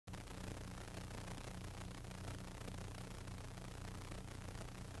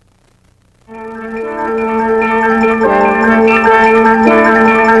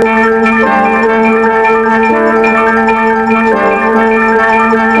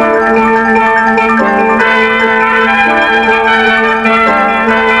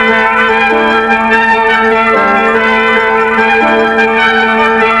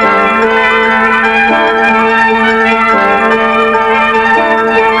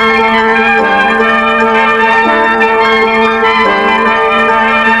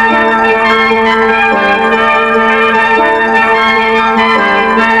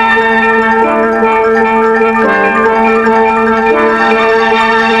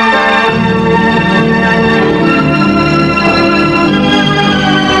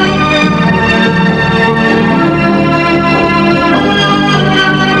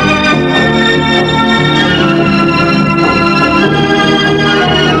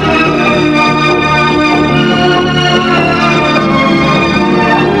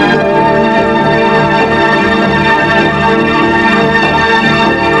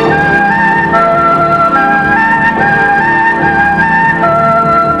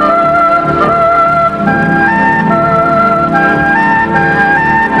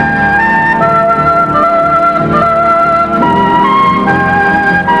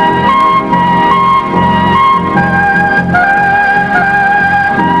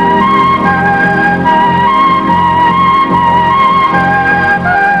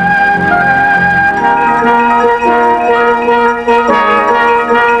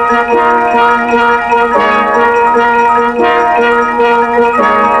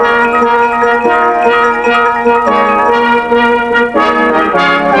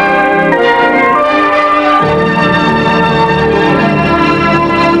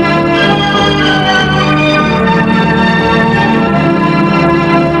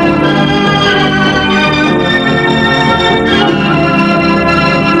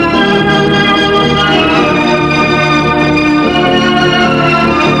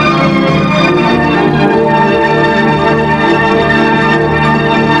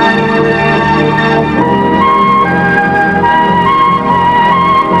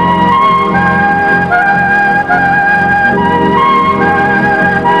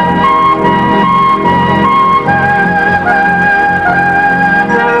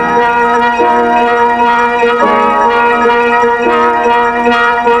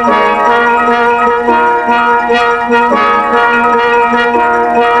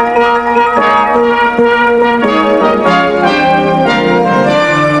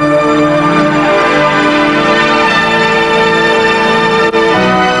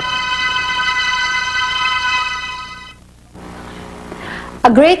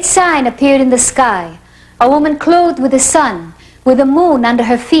A great sign appeared in the sky, a woman clothed with the sun, with the moon under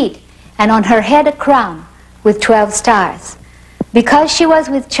her feet, and on her head a crown with 12 stars. Because she was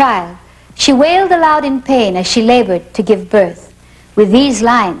with child, she wailed aloud in pain as she labored to give birth. With these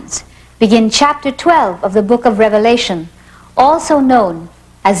lines begin chapter 12 of the book of Revelation, also known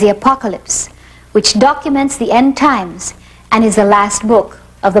as the Apocalypse, which documents the end times and is the last book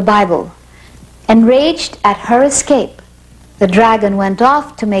of the Bible. Enraged at her escape, the dragon went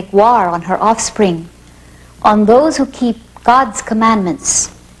off to make war on her offspring, on those who keep God's commandments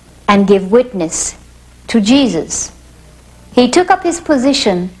and give witness to Jesus. He took up his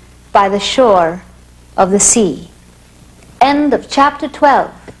position by the shore of the sea. End of chapter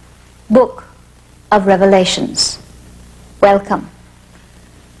 12, book of Revelations. Welcome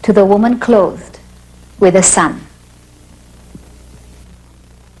to the woman clothed with the sun.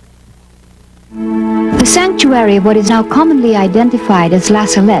 The sanctuary, what is now commonly identified as La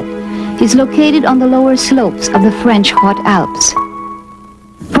Salette, is located on the lower slopes of the French Haute Alps.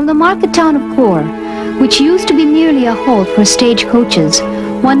 From the market town of Cour, which used to be merely a halt for stagecoaches,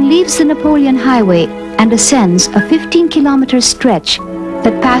 one leaves the Napoleon Highway and ascends a 15-kilometer stretch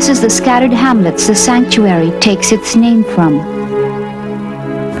that passes the scattered hamlets the sanctuary takes its name from.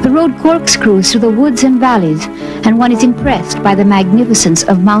 The road corkscrews through the woods and valleys, and one is impressed by the magnificence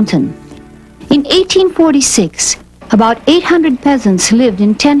of mountain. In 1846, about 800 peasants lived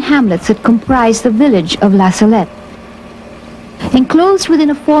in 10 hamlets that comprised the village of La Salette. Enclosed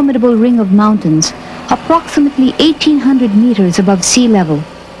within a formidable ring of mountains, approximately 1,800 meters above sea level,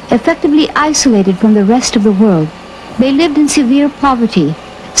 effectively isolated from the rest of the world, they lived in severe poverty,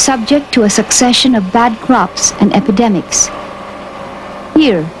 subject to a succession of bad crops and epidemics.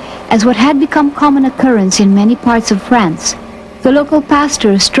 Here, as what had become common occurrence in many parts of France, the local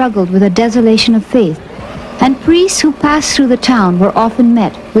pastor struggled with a desolation of faith, and priests who passed through the town were often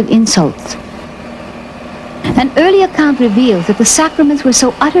met with insults. An early account reveals that the sacraments were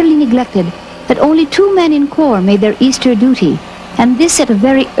so utterly neglected that only 2 men in Cour made their Easter duty, and this at a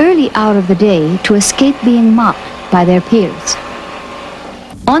very early hour of the day, to escape being mocked by their peers.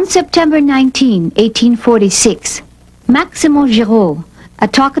 On September 19, 1846, Maximon Giraud, a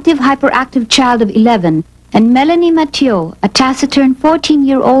talkative, hyperactive child of 11, and Melanie Mathieu, a taciturn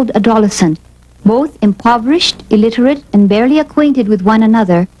 14-year-old adolescent, both impoverished, illiterate, and barely acquainted with one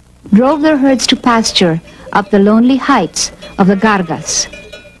another, drove their herds to pasture up the lonely heights of the Gargas.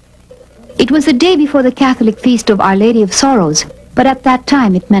 It was the day before the Catholic feast of Our Lady of Sorrows, but at that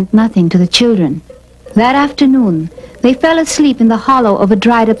time it meant nothing to the children. That afternoon, they fell asleep in the hollow of a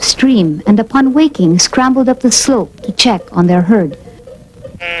dried-up stream, and upon waking, scrambled up the slope to check on their herd.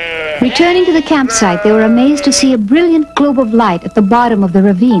 Returning to the campsite, they were amazed to see a brilliant globe of light at the bottom of the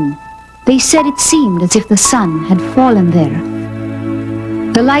ravine. They said it seemed as if the sun had fallen there.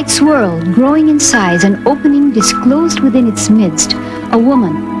 The light swirled, growing in size, and opening disclosed within its midst a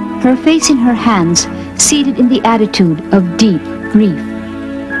woman, her face in her hands, seated in the attitude of deep grief.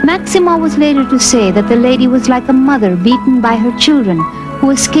 Maxima was later to say that the lady was like a mother beaten by her children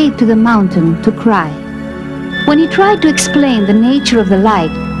who escaped to the mountain to cry. When he tried to explain the nature of the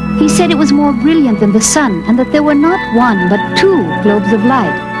light, he said it was more brilliant than the sun, and that there were not one but 2 globes of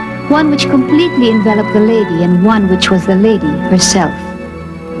light, one which completely enveloped the lady and one which was the lady herself.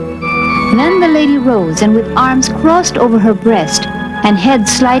 Then the lady rose, and with arms crossed over her breast and head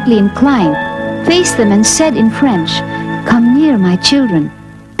slightly inclined, faced them and said in French, "Come near, my children.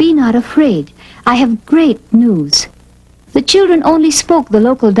 Be not afraid. I have great news." The children only spoke the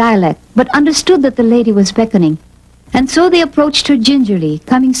local dialect, but understood that the lady was beckoning, and so they approached her gingerly,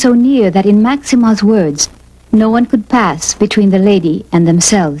 coming so near that in Maxima's words, no one could pass between the lady and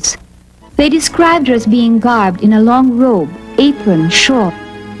themselves. They described her as being garbed in a long robe, apron, shawl,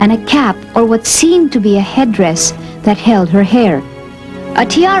 and a cap, or what seemed to be a headdress that held her hair. A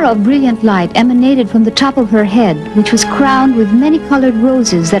tiara of brilliant light emanated from the top of her head, which was crowned with many-colored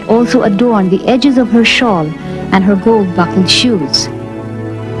roses that also adorned the edges of her shawl and her gold-buckled shoes.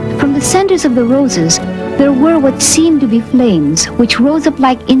 From the centers of the roses, there were what seemed to be flames, which rose up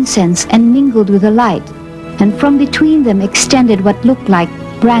like incense and mingled with the light, and from between them extended what looked like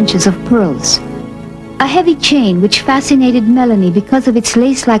branches of pearls. A heavy chain, which fascinated Melanie because of its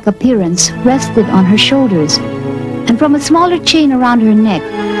lace-like appearance, rested on her shoulders, and from a smaller chain around her neck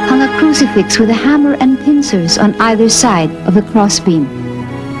hung a crucifix with a hammer and pincers on either side of the crossbeam.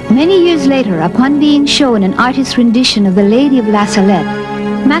 Many years later, upon being shown an artist's rendition of the Lady of La Salette,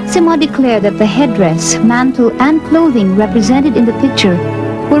 Maxima declared that the headdress, mantle, and clothing represented in the picture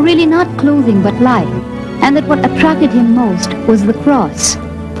were really not clothing but light, and that what attracted him most was the cross,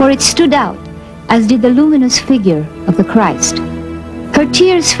 for it stood out, as did the luminous figure of the Christ. Her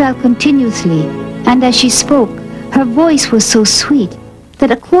tears fell continuously, and as she spoke, her voice was so sweet that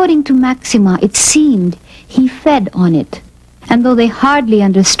according to Maxima it seemed he fed on it. And though they hardly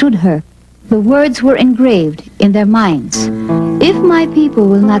understood her, the words were engraved in their minds. If my people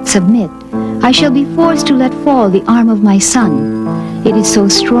will not submit, I shall be forced to let fall the arm of my son. It is so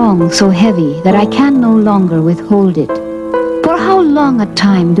strong, so heavy, that I can no longer withhold it. For how long a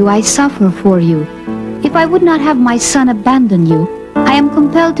time do I suffer for you? If I would not have my son abandon you, I am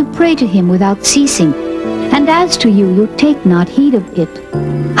compelled to pray to him without ceasing. And as to you, you take not heed of it.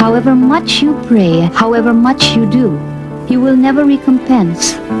 However much you pray, however much you do, you will never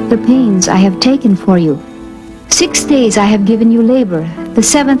recompense the pains I have taken for you. 6 days I have given you labor, the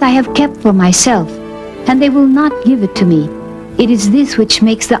 7th I have kept for myself, and they will not give it to me. It is this which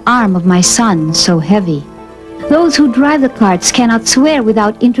makes the arm of my son so heavy. Those who drive the carts cannot swear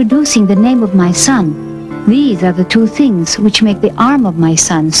without introducing the name of my son. These are the 2 things which make the arm of my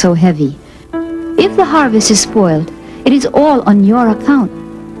son so heavy. If the harvest is spoiled, it is all on your account.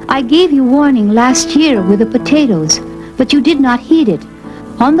 I gave you warning last year with the potatoes, but you did not heed it.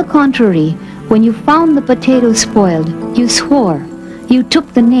 On the contrary, when you found the potatoes spoiled, you swore. You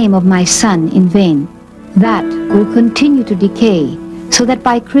took the name of my son in vain. That will continue to decay, so that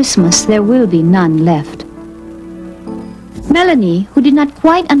by Christmas there will be none left. Melanie, who did not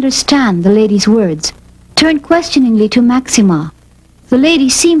quite understand the lady's words, turned questioningly to Maxima. The lady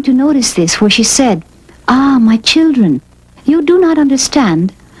seemed to notice this, for she said, "Ah, my children, you do not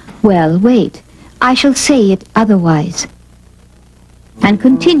understand? Well, wait, I shall say it otherwise." And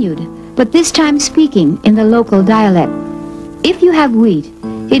continued, but this time speaking in the local dialect. "If you have wheat,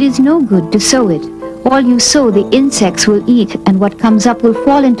 it is no good to sow it. All you sow the insects will eat, and what comes up will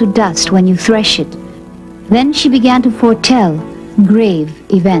fall into dust when you thresh it." Then she began to foretell grave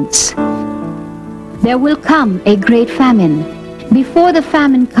events. There will come a great famine. Before the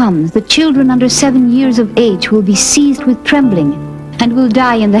famine comes, the children under 7 years of age will be seized with trembling and will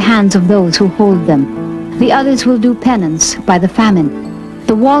die in the hands of those who hold them. The others will do penance by the famine.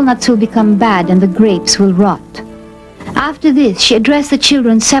 The walnuts will become bad and the grapes will rot. After this, she addressed the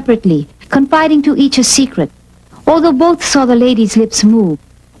children separately, confiding to each a secret. Although both saw the lady's lips move,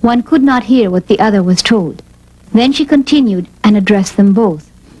 one could not hear what the other was told. Then she continued and addressed them both.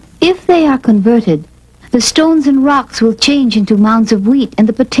 If they are converted, the stones and rocks will change into mounds of wheat, and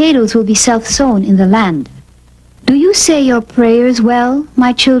the potatoes will be self-sown in the land. Do you say your prayers well,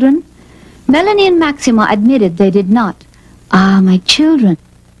 my children? Melanie and Maxima admitted they did not. Ah, my children,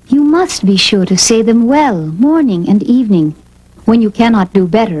 you must be sure to say them well, morning and evening. When you cannot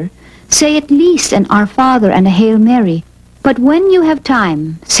do better, say at least an Our Father and a Hail Mary. But when you have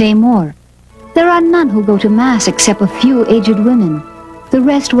time, say more. There are none who go to Mass except a few aged women. The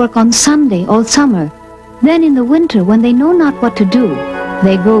rest work on Sunday all summer. Then in the winter, when they know not what to do,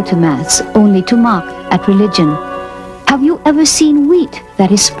 they go to Mass only to mock at religion. Have you ever seen wheat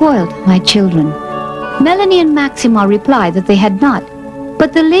that is spoiled, my children? Melanie and Maxima replied that they had not,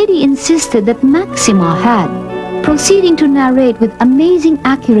 but the lady insisted that Maxima had, proceeding to narrate with amazing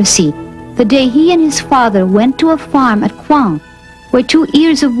accuracy the day he and his father went to a farm at Quang, where 2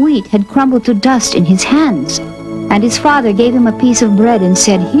 ears of wheat had crumbled to dust in his hands. And his father gave him a piece of bread and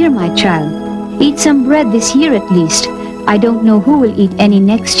said, "Here, my child, eat some bread this year at least. I don't know who will eat any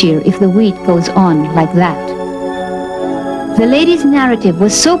next year if the wheat goes on like that." The lady's narrative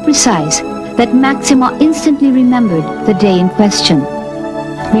was so precise that Maxima instantly remembered the day in question.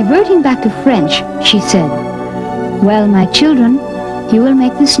 Reverting back to French, she said, "Well, my children, you will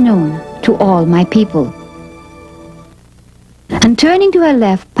make this known to all my people." And turning to her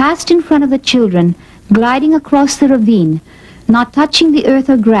left, passed in front of the children, gliding across the ravine, not touching the earth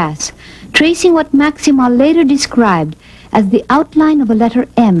or grass, tracing what Maxima later described as the outline of a letter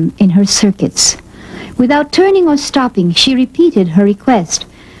M in her circuits. Without turning or stopping, she repeated her request.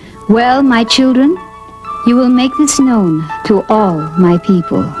 "Well, my children, you will make this known to all my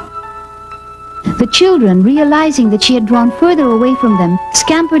people." The children, realizing that she had drawn further away from them,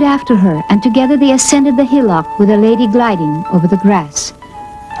 scampered after her, and together they ascended the hillock with the lady gliding over the grass.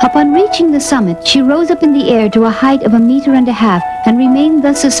 Upon reaching the summit, she rose up in the air to a height of 1.5 meters and remained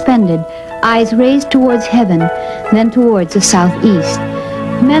thus suspended, eyes raised towards heaven, then towards the southeast.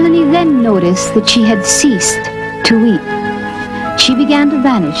 Melanie then noticed that she had ceased to weep. She began to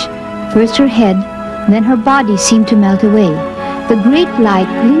vanish. First her head, then her body seemed to melt away. The great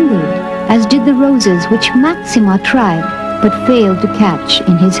light lingered, as did the roses which Maxima tried, but failed to catch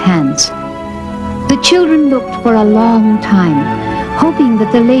in his hands. The children looked for a long time, hoping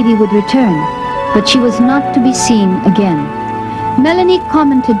that the lady would return, but she was not to be seen again. Melanie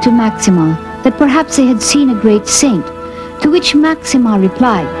commented to Maxima that perhaps they had seen a great saint, To which Maxima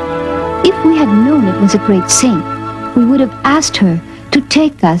replied, "If we had known it was a great saint, we would have asked her to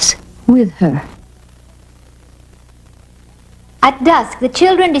take us with her." At dusk, the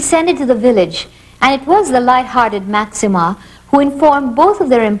children descended to the village, and it was the light-hearted Maxima who informed both of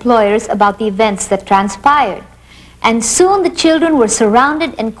their employers about the events that transpired. And soon the children were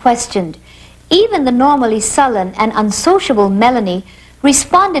surrounded and questioned. Even the normally sullen and unsociable Melanie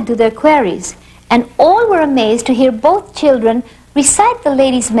responded to their queries, and all were amazed to hear both children recite the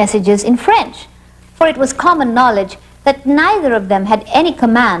lady's messages in French, for it was common knowledge that neither of them had any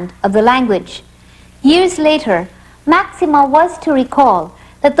command of the language. Years later, Maxima was to recall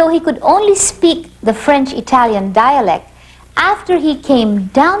that though he could only speak the French-Italian dialect, after he came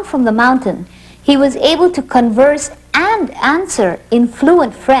down from the mountain, he was able to converse and answer in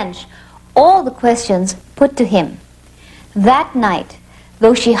fluent French all the questions put to him. That night,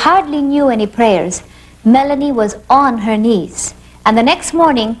 though she hardly knew any prayers, Melanie was on her knees, and the next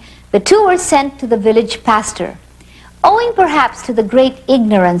morning the two were sent to the village pastor. Owing perhaps to the great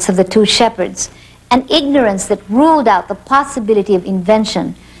ignorance of the two shepherds, an ignorance that ruled out the possibility of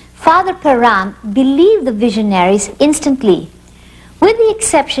invention, Father Perrin believed the visionaries instantly. With the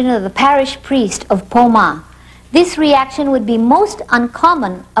exception of the parish priest of Pomat, this reaction would be most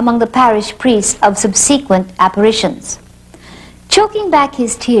uncommon among the parish priests of subsequent apparitions. Choking back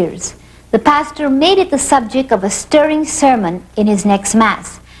his tears, the pastor made it the subject of a stirring sermon in his next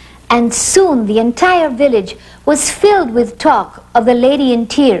Mass, and soon the entire village was filled with talk of the Lady in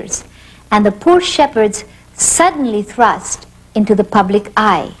Tears, and the poor shepherds suddenly thrust into the public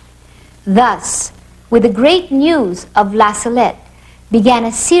eye. Thus, with the great news of La Salette, began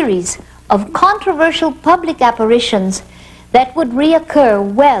a series of controversial public apparitions that would reoccur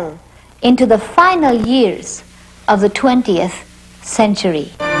well into the final years of the 20th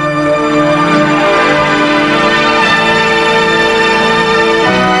century.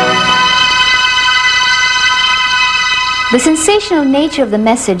 The sensational nature of the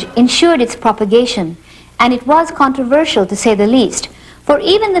message ensured its propagation, and it was controversial to say the least, for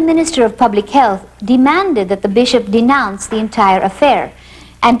even the Minister of Public Health demanded that the bishop denounce the entire affair,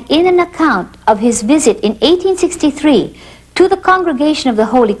 and in an account of his visit in 1863 to the Congregation of the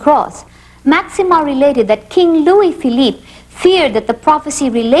Holy Cross, Maxima related that King Louis Philippe feared that the prophecy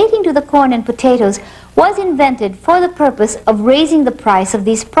relating to the corn and potatoes was invented for the purpose of raising the price of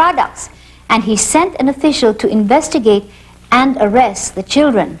these products, and he sent an official to investigate and arrest the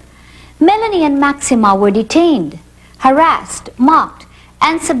children. Melanie and Maxima were detained, harassed, mocked,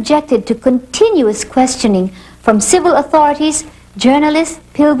 and subjected to continuous questioning from civil authorities, journalists,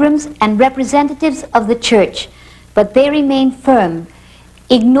 pilgrims, and representatives of the church, but they remained firm,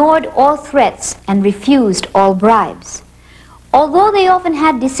 ignored all threats, and refused all bribes. Although they often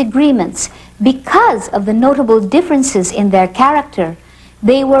had disagreements because of the notable differences in their character,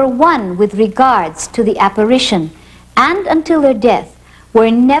 they were one with regards to the apparition, and until their death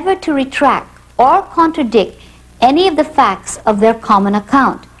were never to retract or contradict any of the facts of their common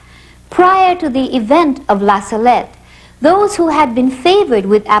account. Prior to the event of La Salette, those who had been favored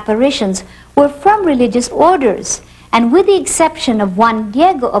with apparitions were from religious orders, and with the exception of Juan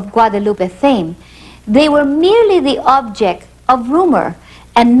Diego of Guadalupe fame, they were merely the object of rumor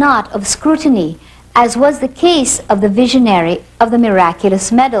and not of scrutiny, as was the case of the visionary of the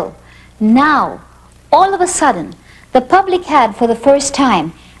miraculous medal. Now, all of a sudden, the public had for the first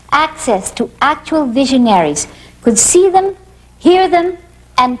time access to actual visionaries, could see them, hear them,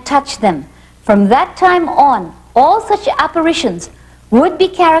 and touch them. From that time on, all such apparitions would be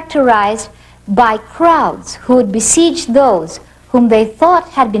characterized by crowds who would besiege those whom they thought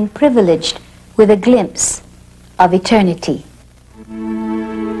had been privileged with a glimpse of eternity.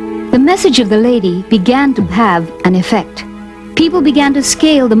 The message of the lady began to have an effect. People began to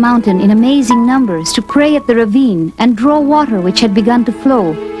scale the mountain in amazing numbers to pray at the ravine and draw water which had begun to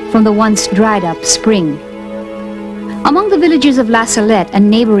flow from the once dried-up spring. Among the villagers of La Salette and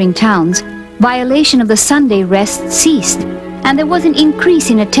neighboring towns, violation of the Sunday rest ceased, and there was an increase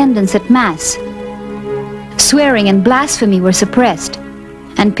in attendance at Mass. Swearing and blasphemy were suppressed,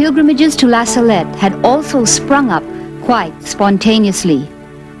 and pilgrimages to La Salette had also sprung up quite spontaneously.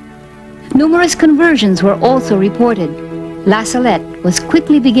 Numerous conversions were also reported. La Salette was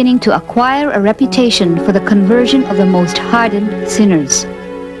quickly beginning to acquire a reputation for the conversion of the most hardened sinners.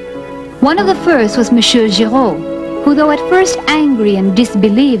 One of the first was Monsieur Giraud, who, though at first angry and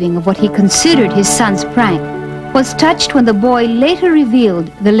disbelieving of what he considered his son's prank, was touched when the boy later revealed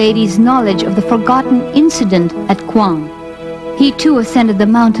the lady's knowledge of the forgotten incident at Coin. He too ascended the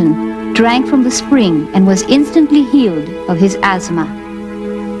mountain, drank from the spring, and was instantly healed of his asthma.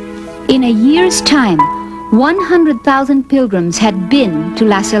 In a year's time, 100,000 pilgrims had been to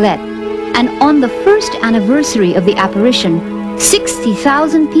La Salette, and on the first anniversary of the apparition,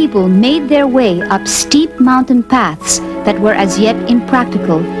 60,000 people made their way up steep mountain paths that were as yet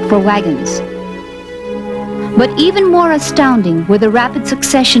impractical for wagons. But even more astounding were the rapid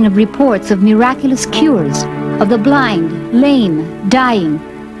succession of reports of miraculous cures of the blind, lame, dying,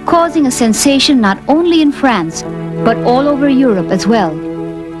 causing a sensation not only in France, but all over Europe as well.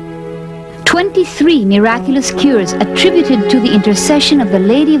 23 miraculous cures attributed to the intercession of the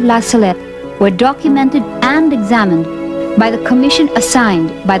Lady of La Salette were documented and examined by the commission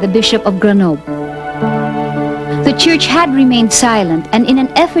assigned by the Bishop of Grenoble. The church had remained silent, and in an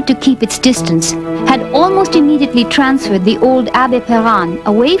effort to keep its distance, had almost immediately transferred the old Abbé Perrin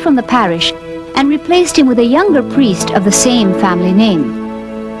away from the parish and replaced him with a younger priest of the same family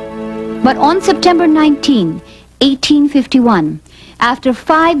name. But on September 19, 1851, after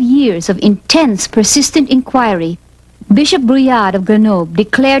 5 years of intense, persistent inquiry, Bishop Brouillard of Grenoble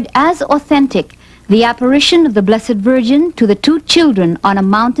declared as authentic the apparition of the Blessed Virgin to the 2 children on a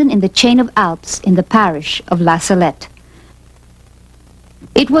mountain in the chain of Alps in the parish of La Salette.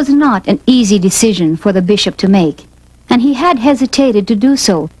 It was not an easy decision for the bishop to make, and he had hesitated to do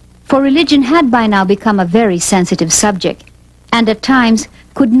so, for religion had by now become a very sensitive subject, and at times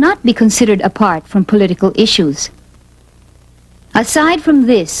could not be considered apart from political issues. Aside from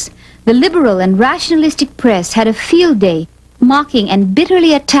this, the liberal and rationalistic press had a field day mocking and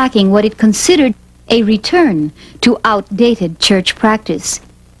bitterly attacking what it considered a return to outdated church practice.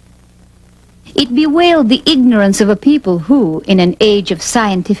 It bewailed the ignorance of a people who, in an age of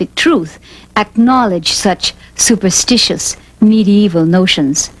scientific truth, acknowledged such superstitious medieval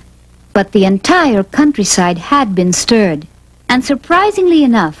notions. But the entire countryside had been stirred, and surprisingly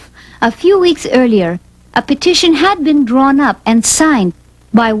enough, a few weeks earlier, a petition had been drawn up and signed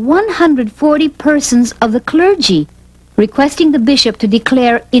by 140 persons of the clergy, requesting the bishop to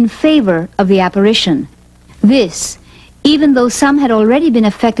declare in favor of the apparition. This, even though some had already been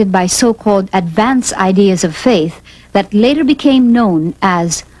affected by so-called advanced ideas of faith that later became known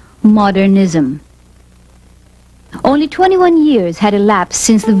as modernism. Only 21 years had elapsed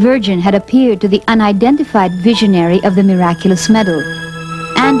since the Virgin had appeared to the unidentified visionary of the miraculous medal,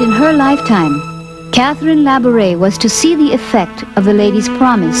 and in her lifetime, Catherine Labouré was to see the effect of the lady's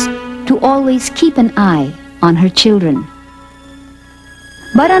promise to always keep an eye on her children.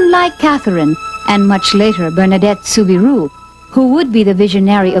 But unlike Catherine, and much later Bernadette Soubirous, who would be the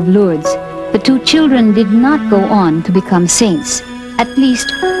visionary of Lourdes, the 2 children did not go on to become saints, at least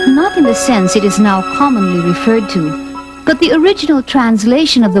not in the sense it is now commonly referred to. But the original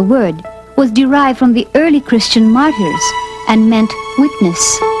translation of the word was derived from the early Christian martyrs and meant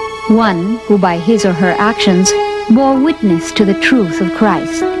witness, one who by his or her actions bore witness to the truth of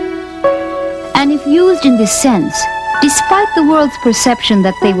Christ. And if used in this sense, despite the world's perception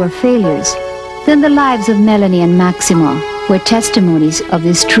that they were failures, then the lives of Melanie and Maxima were testimonies of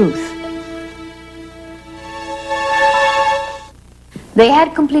this truth. They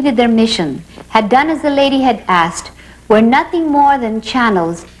had completed their mission, had done as the lady had asked, were nothing more than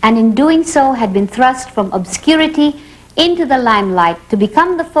channels, and in doing so had been thrust from obscurity into the limelight to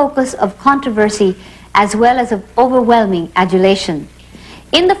become the focus of controversy as well as of overwhelming adulation.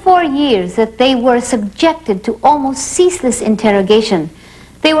 In the 4 years that they were subjected to almost ceaseless interrogation,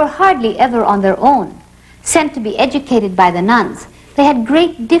 they were hardly ever on their own. Sent to be educated by the nuns, they had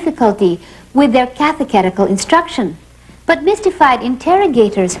great difficulty with their catechetical instruction. But mystified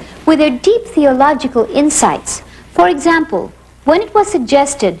interrogators with their deep theological insights. For example, when it was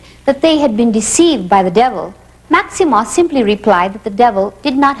suggested that they had been deceived by the devil, Maxima simply replied that the devil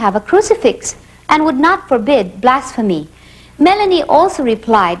did not have a crucifix and would not forbid blasphemy. Melanie also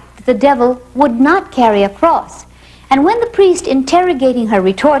replied that the devil would not carry a cross. And when the priest interrogating her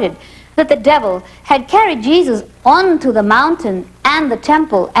retorted that the devil had carried Jesus onto the mountain and the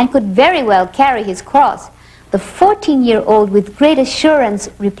temple and could very well carry his cross, the 14-year-old with great assurance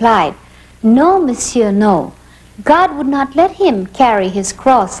replied, "No, monsieur, no. God would not let him carry his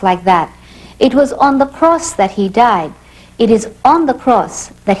cross like that. It was on the cross that he died. It is on the cross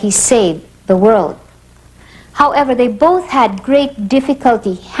that he saved the world." However, they both had great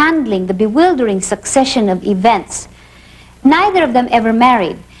difficulty handling the bewildering succession of events. Neither of them ever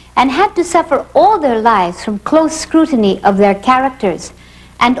married, and had to suffer all their lives from close scrutiny of their characters,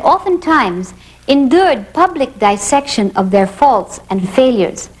 and oftentimes endured public dissection of their faults and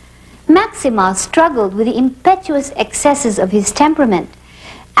failures. Maxima struggled with the impetuous excesses of his temperament.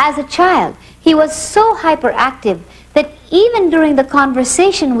 As a child, he was so hyperactive that even during the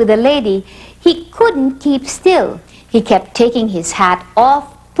conversation with a lady, he couldn't keep still. He kept taking his hat off,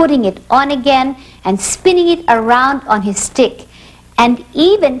 putting it on again, and spinning it around on his stick, and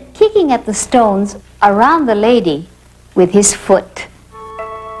even kicking at the stones around the lady with his foot.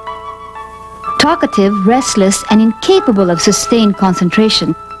 Talkative, restless, and incapable of sustained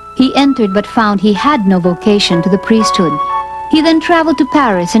concentration, he entered but found he had no vocation to the priesthood. He then traveled to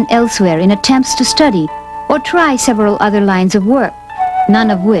Paris and elsewhere in attempts to study or try several other lines of work,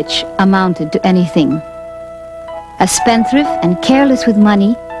 none of which amounted to anything. A spendthrift and careless with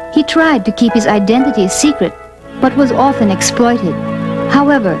money, he tried to keep his identity a secret, but was often exploited.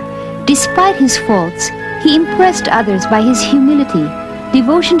 However, despite his faults, he impressed others by his humility,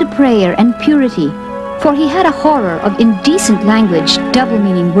 devotion to prayer, and purity, for he had a horror of indecent language,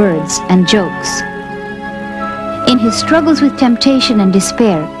 double-meaning words, and jokes. In his struggles with temptation and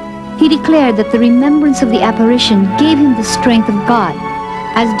despair, he declared that the remembrance of the apparition gave him the strength of God,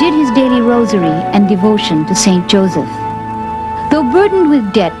 as did his daily rosary and devotion to Saint Joseph. Though burdened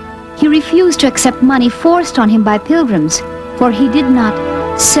with debt, he refused to accept money forced on him by pilgrims, for he did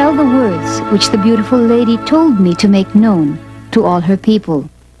not sell the words which the beautiful lady told me to make known to all her people.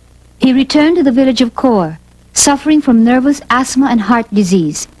 He returned to the village of Kor, suffering from nervous asthma and heart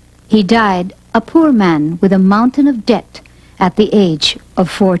disease. He died a poor man with a mountain of debt at the age of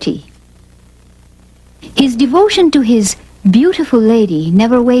 40. His devotion to his beautiful lady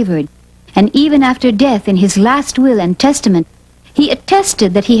never wavered, and even after death in his last will and testament, he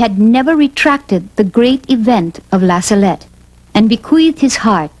attested that he had never retracted the great event of La Salette, and bequeathed his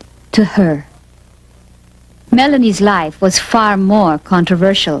heart to her. Melanie's life was far more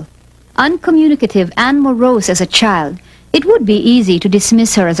controversial. Uncommunicative and morose as a child, it would be easy to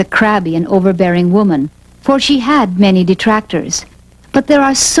dismiss her as a crabby and overbearing woman, for she had many detractors. But there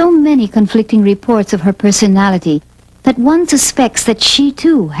are so many conflicting reports of her personality that one suspects that she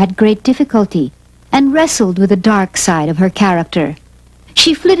too had great difficulty and wrestled with the dark side of her character.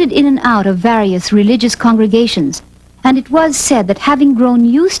 She flitted in and out of various religious congregations, and it was said that having grown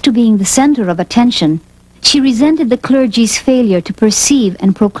used to being the center of attention, she resented the clergy's failure to perceive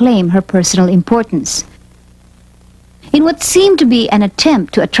and proclaim her personal importance. In what seemed to be an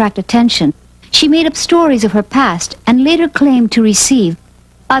attempt to attract attention, she made up stories of her past and later claimed to receive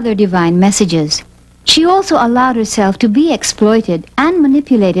other divine messages. She also allowed herself to be exploited and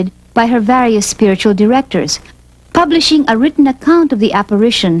manipulated by her various spiritual directors, publishing a written account of the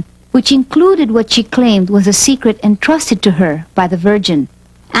apparition which included what she claimed was a secret entrusted to her by the Virgin,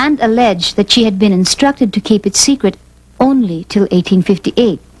 and alleged that she had been instructed to keep it secret only till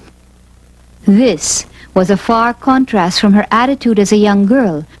 1858. This was a far contrast from her attitude as a young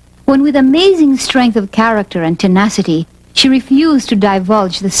girl, when with amazing strength of character and tenacity, she refused to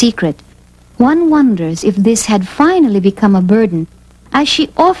divulge the secret. One wonders if this had finally become a burden, as she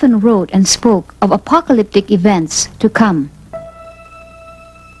often wrote and spoke of apocalyptic events to come.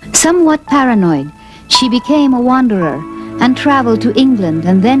 Somewhat paranoid, she became a wanderer and traveled to England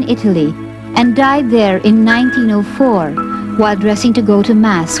and then Italy, and died there in 1904 while dressing to go to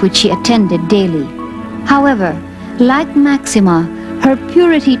Mass, which she attended daily. However, like Maxima, her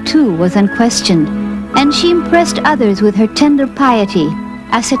purity too was unquestioned, and she impressed others with her tender piety,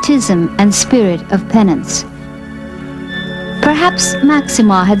 asceticism, and spirit of penance. Perhaps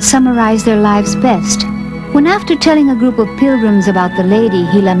Maxima had summarized their lives best, when after telling a group of pilgrims about the lady,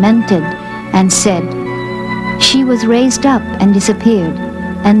 he lamented and said, "She was raised up and disappeared,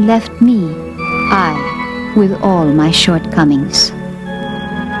 and left me, I, with all my shortcomings."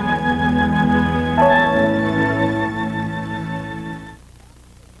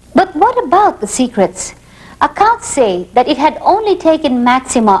 But what about the secrets? Accounts say that it had only taken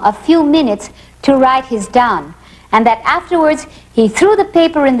Maxima a few minutes to write his down, and that afterwards he threw the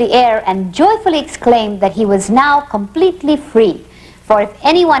paper in the air and joyfully exclaimed that he was now completely free, for if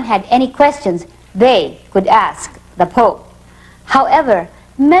anyone had any questions, they could ask the Pope. However,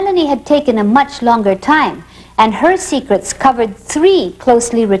 Melanie had taken a much longer time, and her secrets covered 3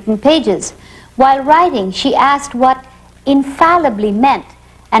 closely written pages. While writing, she asked what infallibly meant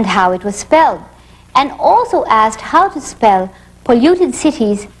and how it was spelled, and also asked how to spell polluted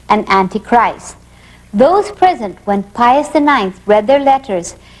cities and Antichrist. Those present when Pius IX read their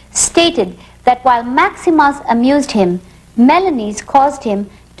letters stated that while Maximus amused him, Melanie's caused him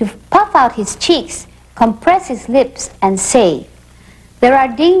to puff out his cheeks, compress his lips, and say, "There are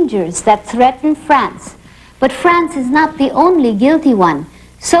dangers that threaten France, but France is not the only guilty one.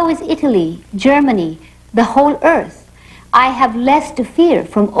 So is Italy, Germany, the whole earth. I have less to fear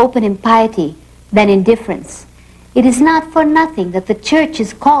from open impiety than indifference. It is not for nothing that the Church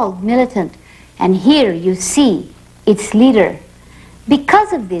is called militant, and here you see its leader."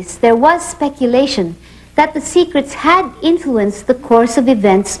 Because of this, there was speculation that the secrets had influenced the course of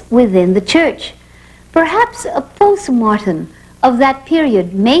events within the Church. Perhaps a post-mortem of that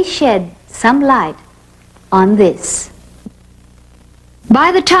period may shed some light on this.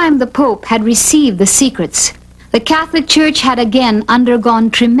 By the time the Pope had received the secrets, the Catholic Church had again undergone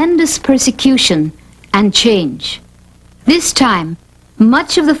tremendous persecution and change. This time,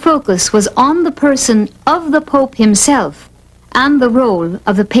 much of the focus was on the person of the Pope himself and the role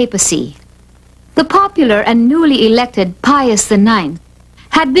of the papacy. The popular and newly elected Pius IX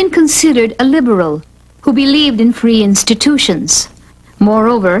had been considered a liberal who believed in free institutions.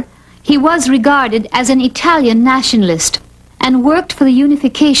 Moreover, he was regarded as an Italian nationalist and worked for the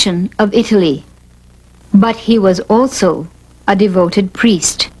unification of Italy. But he was also a devoted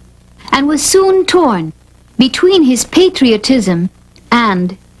priest and was soon torn between his patriotism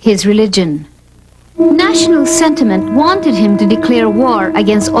and his religion. National sentiment wanted him to declare war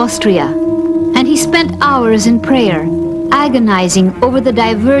against Austria, and he spent hours in prayer, agonizing over the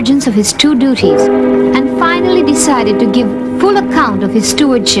divergence of his two duties, and finally decided to give full account of his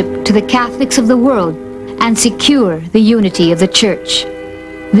stewardship to the Catholics of the world and secure the unity of the Church.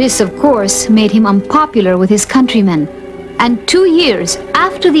 This, of course, made him unpopular with his countrymen, and 2 years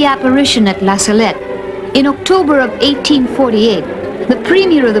after the apparition at La Salette, in October of 1848, the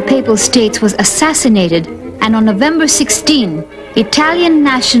premier of the Papal States was assassinated, and on November 16, Italian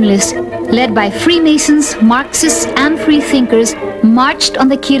nationalists, led by Freemasons, Marxists, and freethinkers, marched on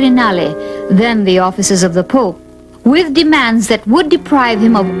the Quirinale, then the offices of the Pope, with demands that would deprive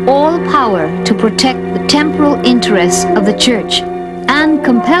him of all power to protect the temporal interests of the Church and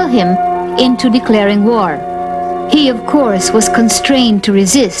compel him into declaring war. He, of course, was constrained to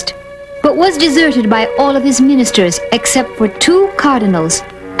resist, but was deserted by all of his ministers except for 2 cardinals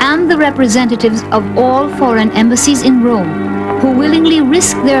and the representatives of all foreign embassies in Rome, who willingly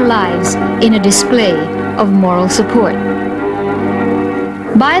risked their lives in a display of moral support.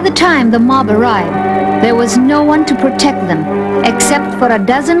 By the time the mob arrived, there was no one to protect them except for a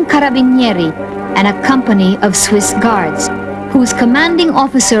dozen carabinieri and a company of Swiss guards, whose commanding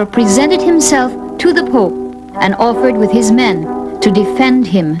officer presented himself to the Pope and offered with his men to defend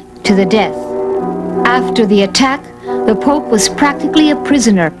him to the death. After the attack, the Pope was practically a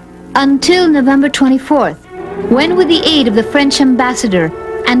prisoner until November 24th, when with the aid of the French ambassador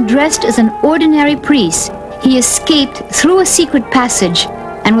and dressed as an ordinary priest, he escaped through a secret passage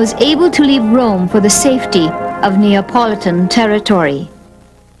and was able to leave Rome for the safety of Neapolitan territory.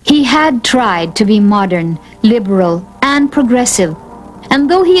 He had tried to be modern, liberal, and progressive, and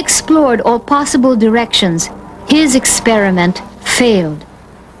though he explored all possible directions, his experiment failed,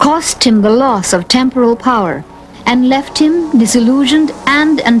 cost him the loss of temporal power, and left him disillusioned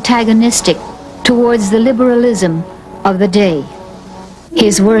and antagonistic towards the liberalism of the day.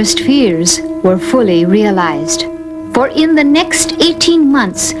 His worst fears were fully realized, for in the next 18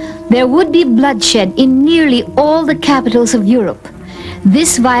 months there would be bloodshed in nearly all the capitals of Europe.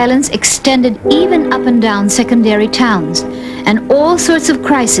 This violence extended even up and down secondary towns, and all sorts of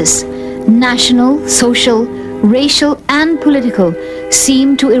crises, national, social, racial, and political,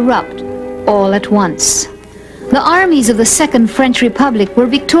 seemed to erupt all at once. The armies of the Second French Republic were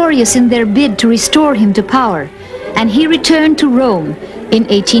victorious in their bid to restore him to power, and he returned to Rome in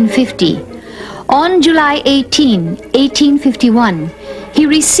 1850. On July 18, 1851, he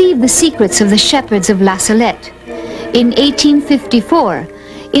received the secrets of the shepherds of La Salette. In 1854,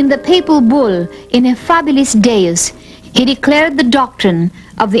 in the papal bull Ineffabilis Deus, he declared the doctrine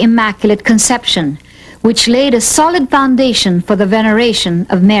of the Immaculate Conception, which laid a solid foundation for the veneration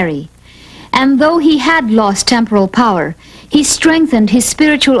of Mary. And though he had lost temporal power, he strengthened his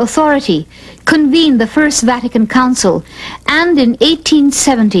spiritual authority, convened the First Vatican Council, and in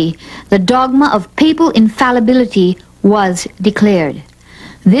 1870, the dogma of papal infallibility was declared.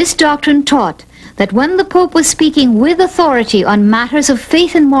 This doctrine taught that when the Pope was speaking with authority on matters of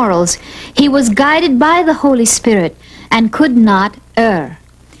faith and morals, he was guided by the Holy Spirit and could not err.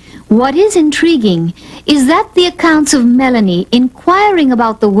 What is intriguing is that the accounts of Melanie inquiring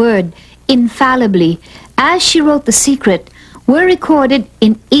about the word infallibly, as she wrote the secret, were recorded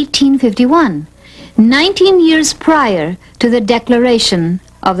in 1851, 19 years prior to the declaration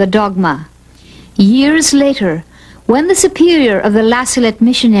of the dogma. Years later, when the superior of the La Salette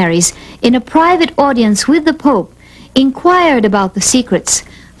missionaries, in a private audience with the Pope, inquired about the secrets,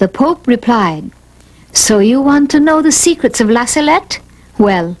 the Pope replied, "So you want to know the secrets of La Salette?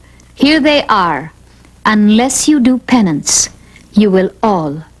 Well, here they are. Unless you do penance, you will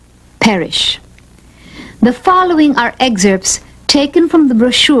all perish." The following are excerpts taken from the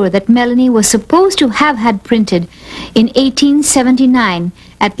brochure that Melanie was supposed to have had printed in 1879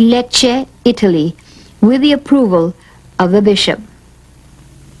 at Lecce, Italy, with the approval of the bishop.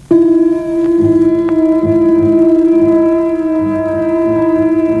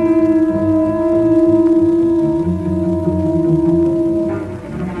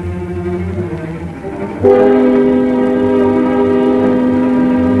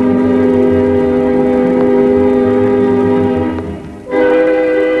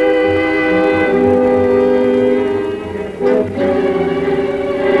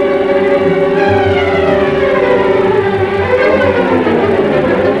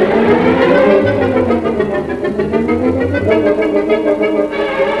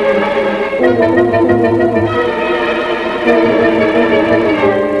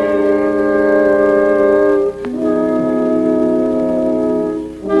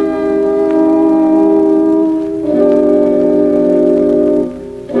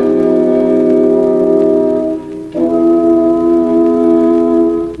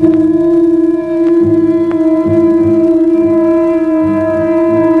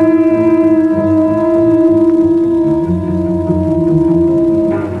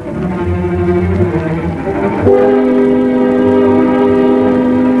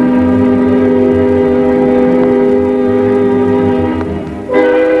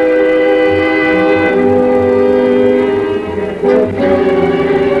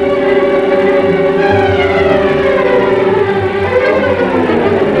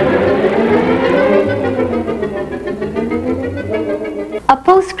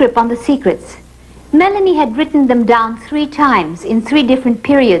 postscript on the secrets. Melanie had written them down 3 times in 3 different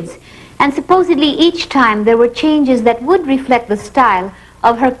periods, and supposedly each time there were changes that would reflect the style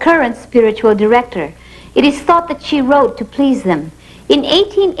of her current spiritual director. It is thought that she wrote to please them. In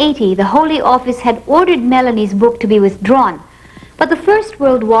 1880, the Holy Office had ordered Melanie's book to be withdrawn, but the First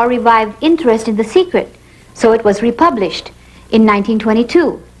World War revived interest in the secret, so it was republished in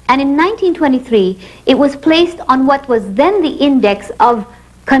 1922. And in 1923, it was placed on what was then the index of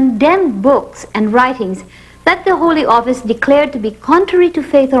condemned books and writings that the Holy Office declared to be contrary to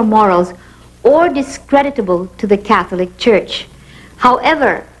faith or morals or discreditable to the Catholic Church.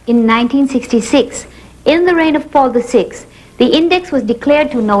 However, in 1966, in the reign of Paul VI, the index was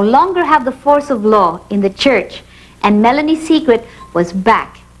declared to no longer have the force of law in the Church, and Melanie's secret was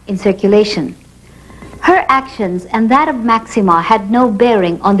back in circulation. Her actions and that of Maxima had no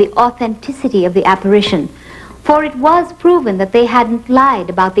bearing on the authenticity of the apparition, for it was proven that they hadn't lied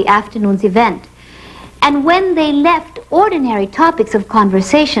about the afternoon's event. And when they left ordinary topics of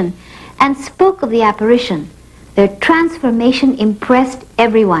conversation and spoke of the apparition, their transformation impressed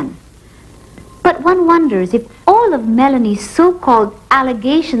everyone. But one wonders if all of Melanie's so-called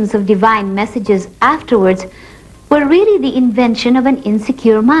allegations of divine messages afterwards were really the invention of an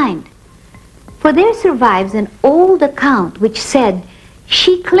insecure mind. For there survives an old account which said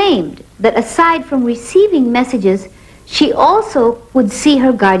she claimed that aside from receiving messages, she also would see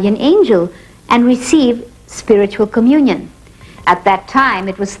her guardian angel and receive spiritual communion. At that time,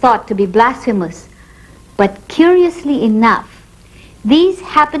 it was thought to be blasphemous. But curiously enough, these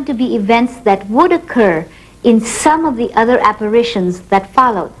happened to be events that would occur in some of the other apparitions that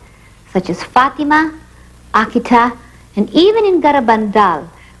followed, such as Fatima, Akita, and even in Garabandal,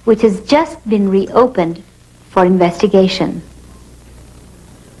 which has just been reopened for investigation.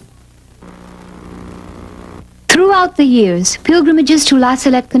 Throughout the years, pilgrimages to La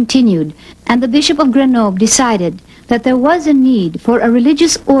Salette continued, and the Bishop of Grenoble decided that there was a need for a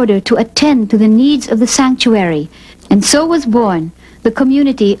religious order to attend to the needs of the sanctuary, and so was born the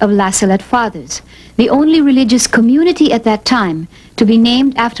community of La Salette Fathers, the only religious community at that time to be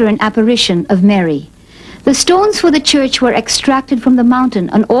named after an apparition of Mary. The stones for the church were extracted from the mountain,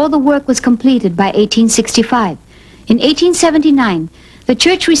 and all the work was completed by 1865. In 1879, the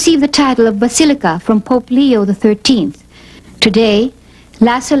church received the title of Basilica from Pope Leo XIII. Today,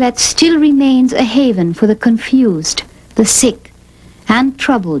 La Salette still remains a haven for the confused, the sick, and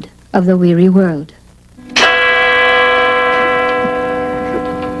troubled of the weary world.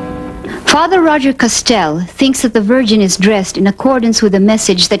 Father Roger Castell thinks that the Virgin is dressed in accordance with the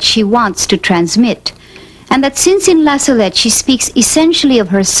message that she wants to transmit, and that since in La Salette she speaks essentially of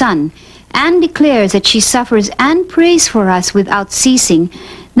her Son and declares that she suffers and prays for us without ceasing,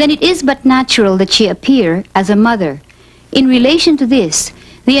 then it is but natural that she appear as a mother. In relation to this,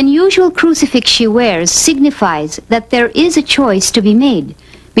 the unusual crucifix she wears signifies that there is a choice to be made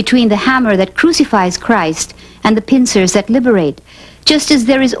between the hammer that crucifies Christ and the pincers that liberate, just as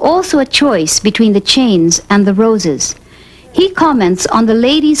there is also a choice between the chains and the roses. He comments on the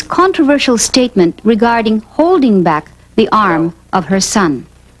lady's controversial statement regarding holding back the arm of her Son.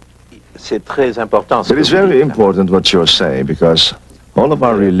 It is very important what you're saying, because all of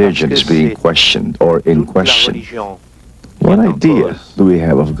our religion is being questioned or in question. What idea do we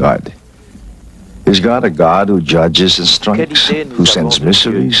have of God? Is God a God who judges and strikes, who sends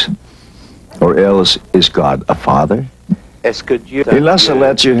miseries? Or else is God a father? In La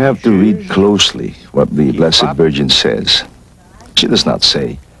Salette, you have to read closely what the Blessed Virgin says. She does not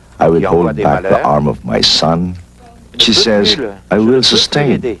say, I will hold back the arm of my Son. She says, I will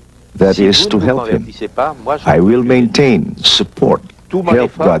sustain. That is, to help him. I will maintain, support,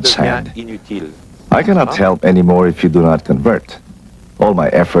 help God's hand. I cannot help anymore if you do not convert. All my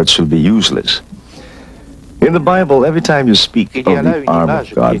efforts will be useless. In the Bible, every time you speak of the arm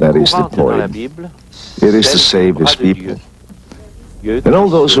of God that is deployed, it is to save his people. And all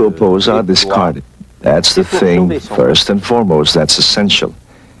those who oppose are discarded. That's the thing, first and foremost, that's essential.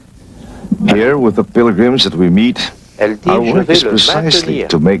 Here, with the pilgrims that we meet, our work is precisely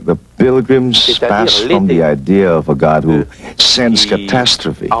to make the pilgrims pass from the idea of a God who sends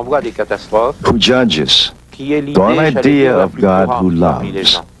catastrophe, who judges, to an idea of God who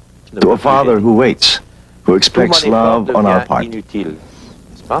loves, to a Father who waits, who expects love on our part,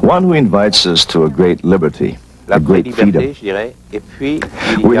 one who invites us to a great liberty, a great freedom.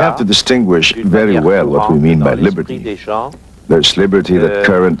 We have to distinguish very well what we mean by liberty. There's liberty that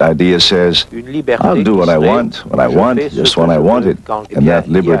current idea says, I'll do what I want, just when I want it, and that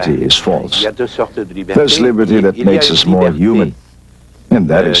liberty is false. There's liberty that makes us more human, and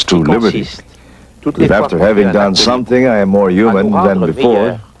that is true liberty. If after having done something I am more human than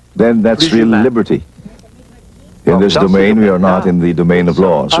before, then that's real liberty. In this domain, we are not in the domain of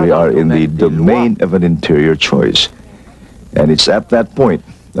laws. We are in the domain of an interior choice. And it's at that point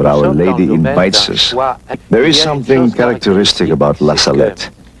that Our Lady invites us. There is something characteristic about La Salette.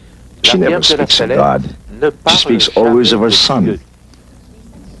 She never speaks of God. She speaks always of her Son.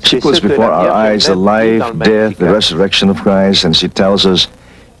 She puts before our eyes the life, death, the resurrection of Christ, and she tells us,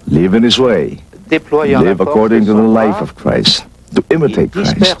 live in His way. Live according to the life of Christ, to imitate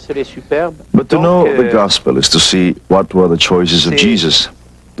Christ. But to know the gospel is to see what were the choices of Jesus,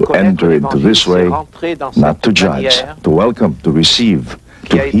 to enter into this way, not to judge, to welcome, to receive,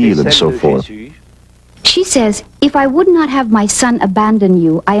 to heal, and so forth. She says, if I would not have my son abandon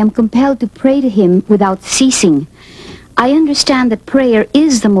you, I am compelled to pray to him without ceasing. I understand that prayer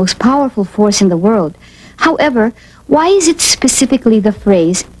is the most powerful force in the world. However, why is it specifically the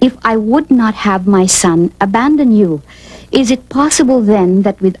phrase, if I would not have my son abandon you? Is it possible then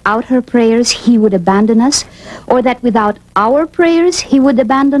that without her prayers he would abandon us? Or that without our prayers he would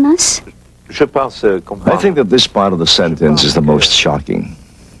abandon us? I think that this part of the sentence is the most shocking.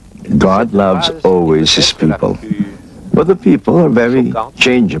 God loves always His people, but the people are very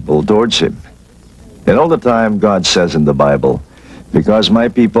changeable towards Him. And all the time God says in the Bible, because my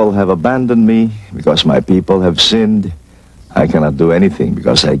people have abandoned me, because my people have sinned, I cannot do anything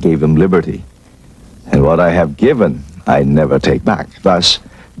because I gave them liberty. And what I have given, I never take back. Thus,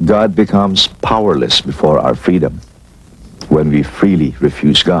 God becomes powerless before our freedom when we freely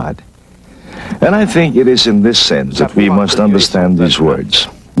refuse God. And I think it is in this sense that we must understand these words.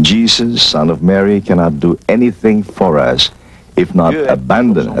 Jesus, Son of Mary, cannot do anything for us if not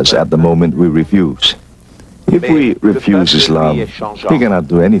abandon us at the moment we refuse. If we refuse His love, He cannot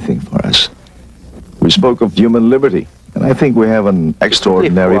do anything for us. We spoke of human liberty, and I think we have an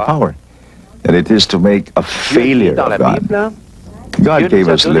extraordinary power, and it is to make a failure of God. God gave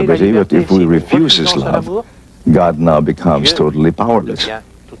us liberty, but if we refuse His love, God now becomes totally powerless.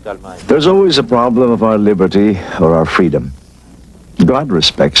 There's always a problem of our liberty or our freedom. God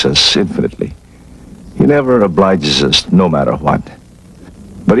respects us infinitely. He never obliges us, no matter what.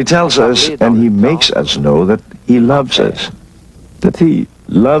 But He tells us, and He makes us know that He loves us. That He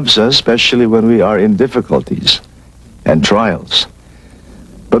loves us, especially when we are in difficulties and trials.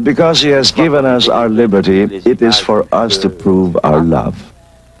 But because He has given us our liberty, it is for us to prove our love.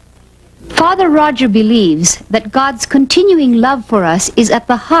 Father Roger believes that God's continuing love for us is at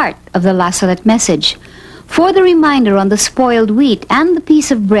the heart of the La Salette message. For the reminder on the spoiled wheat and the piece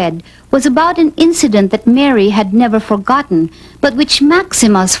of bread was about an incident that Mary had never forgotten, but which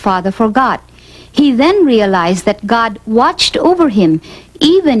Maxima's father forgot. He then realized that God watched over him,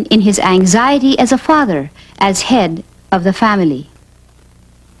 even in his anxiety as a father, as head of the family.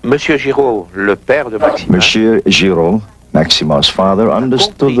 Monsieur Giraud, le père de Maxima, Monsieur Giraud, Maxima's father,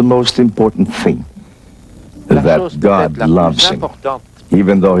 understood the most important thing, that God loves him,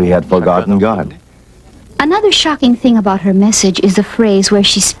 even though he had forgotten God. Another shocking thing about her message is the phrase where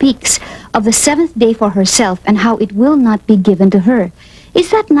she speaks of the seventh day for herself and how it will not be given to her. Is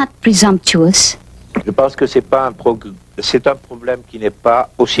that not presumptuous? Je pense que c'est un problème qui n'est pas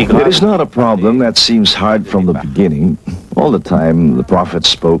aussi grave. It is not a problem that seems hard from the beginning. All the time the prophets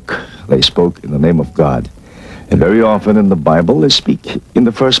spoke. They spoke in the name of God. And very often in the Bible they speak in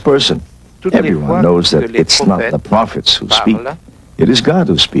the first person. Everyone knows that it's not the prophets who speak. It is God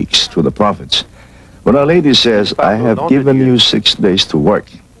who speaks through the prophets. When Our Lady says, I have given you 6 days to work,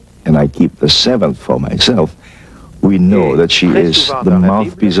 and I keep the 7th for myself, we know that she is the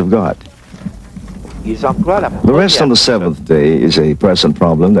mouthpiece of God. The rest on the 7th day is a present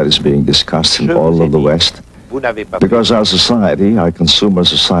problem that is being discussed in all of the West, because our society, our consumer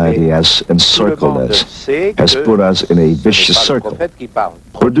society, has encircled us, has put us in a vicious circle.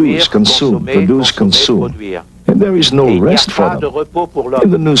 Produce, consume, produce, consume. And there is no rest for them.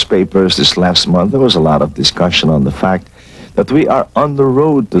 In the newspapers this last month, there was a lot of discussion on the fact that we are on the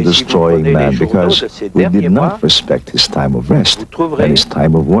road to destroying man because we did not respect his time of rest and his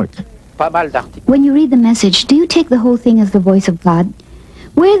time of work. When you read the message, do you take the whole thing as the voice of God?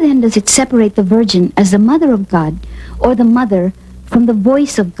 Where then does it separate the Virgin as the mother of God or the mother from the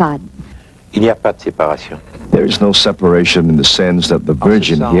voice of God? Il n'y a pas de séparation. There is no separation in the sense that the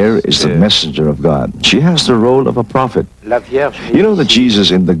Virgin here is the messenger of God. She has the role of a prophet. You know that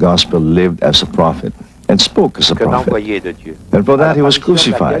Jesus in the Gospel lived as a prophet and spoke as a prophet. And for that he was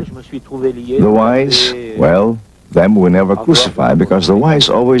crucified. The wise, well, them we never crucify because the wise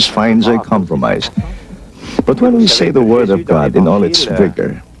always finds a compromise. But when we say the word of God in all its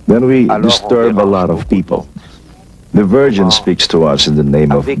vigor, then we disturb a lot of people. The Virgin speaks to us in the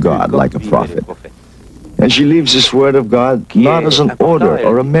name of God like a prophet. And she leaves this word of God not as an order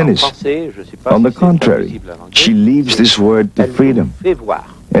or a menace. On the contrary, she leaves this word to freedom.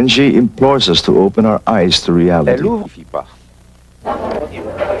 And she implores us to open our eyes to reality.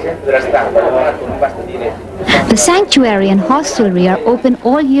 The sanctuary and hostelry are open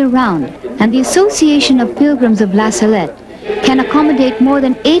all year round, and the Association of Pilgrims of La Salette can accommodate more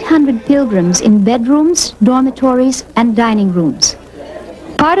than 800 pilgrims in bedrooms, dormitories, and dining rooms.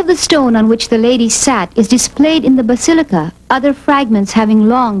 Part of the stone on which the ladies sat is displayed in the basilica, other fragments having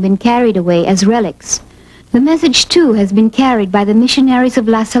long been carried away as relics. The message, too, has been carried by the missionaries of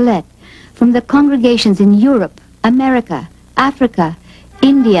La Salette from the congregations in Europe, America, Africa,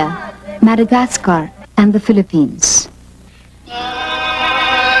 India, Madagascar, and the Philippines.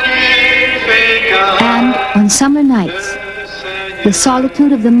 And on summer nights, the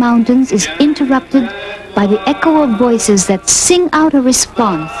solitude of the mountains is interrupted by the echo of voices that sing out a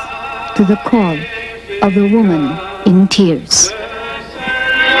response to the call of the woman in tears.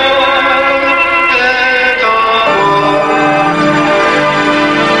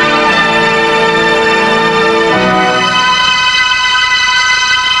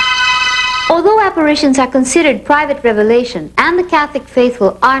 Although apparitions are considered private revelation and the Catholic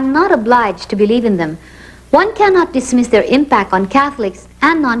faithful are not obliged to believe in them, one cannot dismiss their impact on Catholics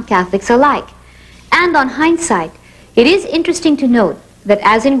and non-Catholics alike. And on hindsight, it is interesting to note that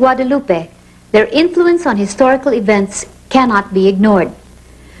as in Guadalupe, their influence on historical events cannot be ignored.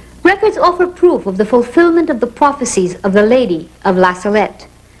 Records offer proof of the fulfillment of the prophecies of the Lady of La Salette.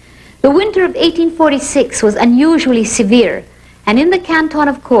 The winter of 1846 was unusually severe, and in the canton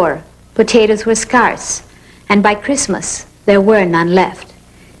of Cor, potatoes were scarce, and by Christmas there were none left.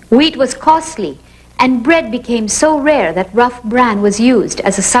 Wheat was costly, and bread became so rare that rough bran was used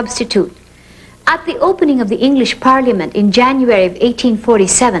as a substitute. At the opening of the English Parliament in January of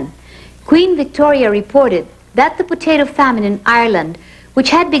 1847, Queen Victoria reported that the potato famine in Ireland, which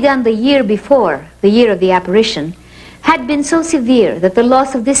had begun the year before, the year of the apparition, had been so severe that the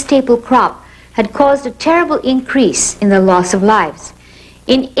loss of this staple crop had caused a terrible increase in the loss of lives.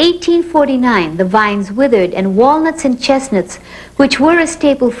 In 1849, the vines withered and walnuts and chestnuts, which were a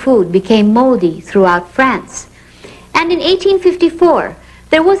staple food, became moldy throughout France. And in 1854,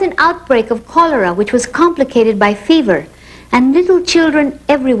 there was an outbreak of cholera which was complicated by fever, and little children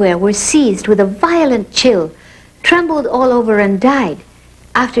everywhere were seized with a violent chill, trembled all over and died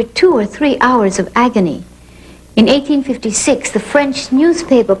after 2 or 3 hours of agony. In 1856, the French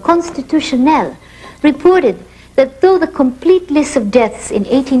newspaper Constitutionnel reported that though the complete list of deaths in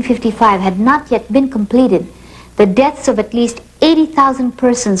 1855 had not yet been completed, the deaths of at least 80,000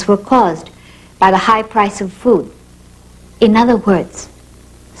 persons were caused by the high price of food. In other words,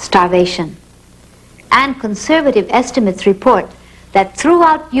 starvation. And conservative estimates report that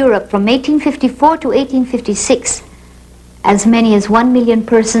throughout Europe from 1854 to 1856, as many as 1 million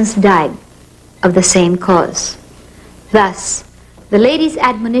persons died of the same cause. Thus, the lady's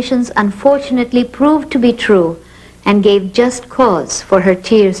admonitions unfortunately proved to be true and gave just cause for her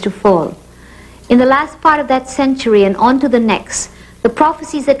tears to fall. In the last part of that century and on to the next, the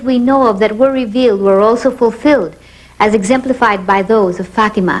prophecies that we know of that were revealed were also fulfilled, as exemplified by those of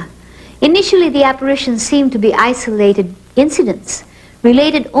Fatima. Initially, the apparitions seemed to be isolated incidents,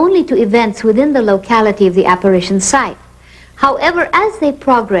 related only to events within the locality of the apparition site. However, as they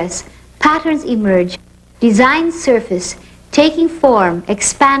progress, patterns emerge, designs surface, taking form,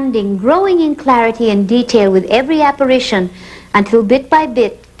 expanding, growing in clarity and detail with every apparition, until bit by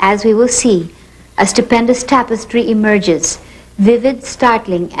bit, as we will see, a stupendous tapestry emerges, vivid,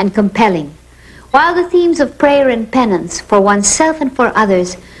 startling, and compelling. While the themes of prayer and penance for oneself and for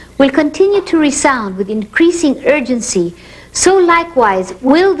others will continue to resound with increasing urgency, so likewise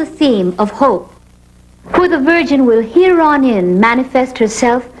will the theme of hope. For the Virgin will hereon in manifest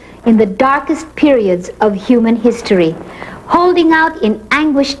herself in the darkest periods of human history, holding out in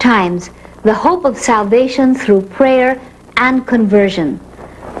anguished times the hope of salvation through prayer and conversion.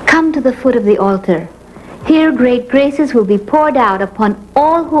 Come to the foot of the altar. Here great graces will be poured out upon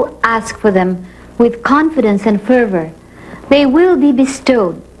all who ask for them with confidence and fervor. They will be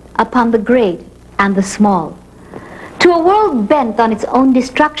bestowed upon the great and the small. To a world bent on its own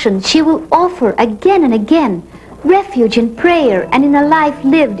destruction, she will offer again and again refuge in prayer and in a life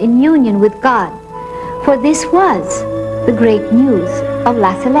lived in union with God. For this was the great news of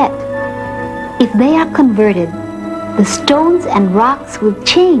La Salette. If they are converted, the stones and rocks will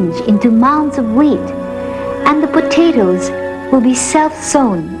change into mounds of wheat, and the potatoes will be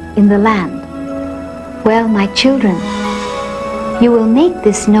self-sown in the land. Well, my children, you will make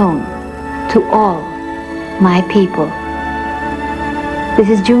this known to all my people. This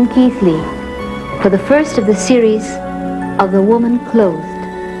is June Keithley for the first of the series of The Woman Clothed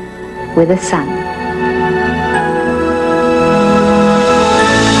with a Sun.